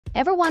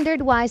Ever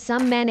wondered why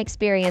some men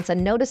experience a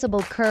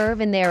noticeable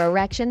curve in their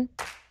erection?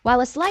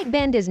 While a slight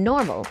bend is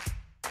normal,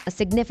 a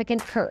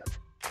significant curve,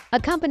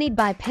 accompanied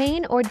by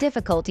pain or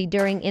difficulty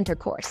during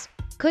intercourse,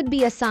 could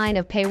be a sign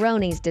of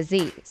Peyronie's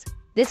disease.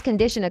 This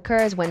condition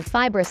occurs when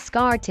fibrous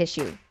scar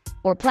tissue,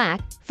 or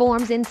plaque,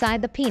 forms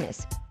inside the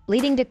penis,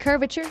 leading to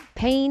curvature,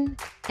 pain,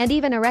 and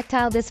even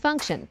erectile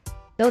dysfunction.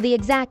 Though the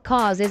exact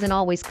cause isn't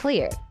always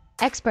clear,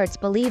 experts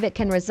believe it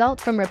can result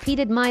from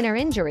repeated minor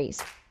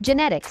injuries,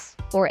 genetics,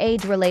 or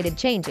age-related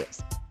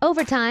changes.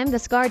 Over time, the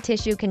scar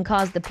tissue can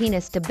cause the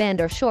penis to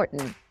bend or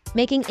shorten,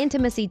 making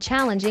intimacy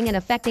challenging and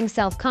affecting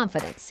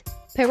self-confidence.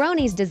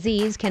 Peyronie's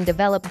disease can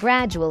develop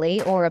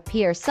gradually or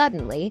appear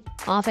suddenly,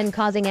 often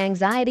causing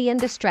anxiety and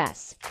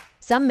distress.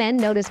 Some men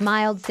notice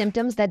mild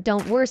symptoms that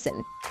don't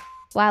worsen,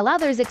 while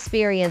others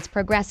experience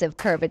progressive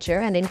curvature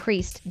and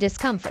increased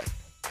discomfort.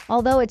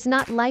 Although it's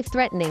not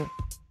life-threatening,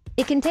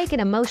 it can take an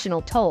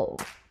emotional toll,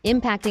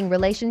 impacting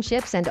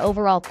relationships and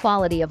overall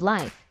quality of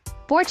life.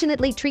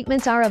 Fortunately,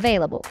 treatments are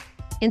available.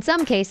 In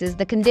some cases,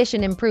 the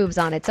condition improves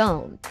on its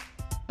own.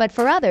 But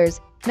for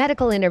others,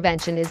 medical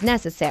intervention is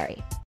necessary.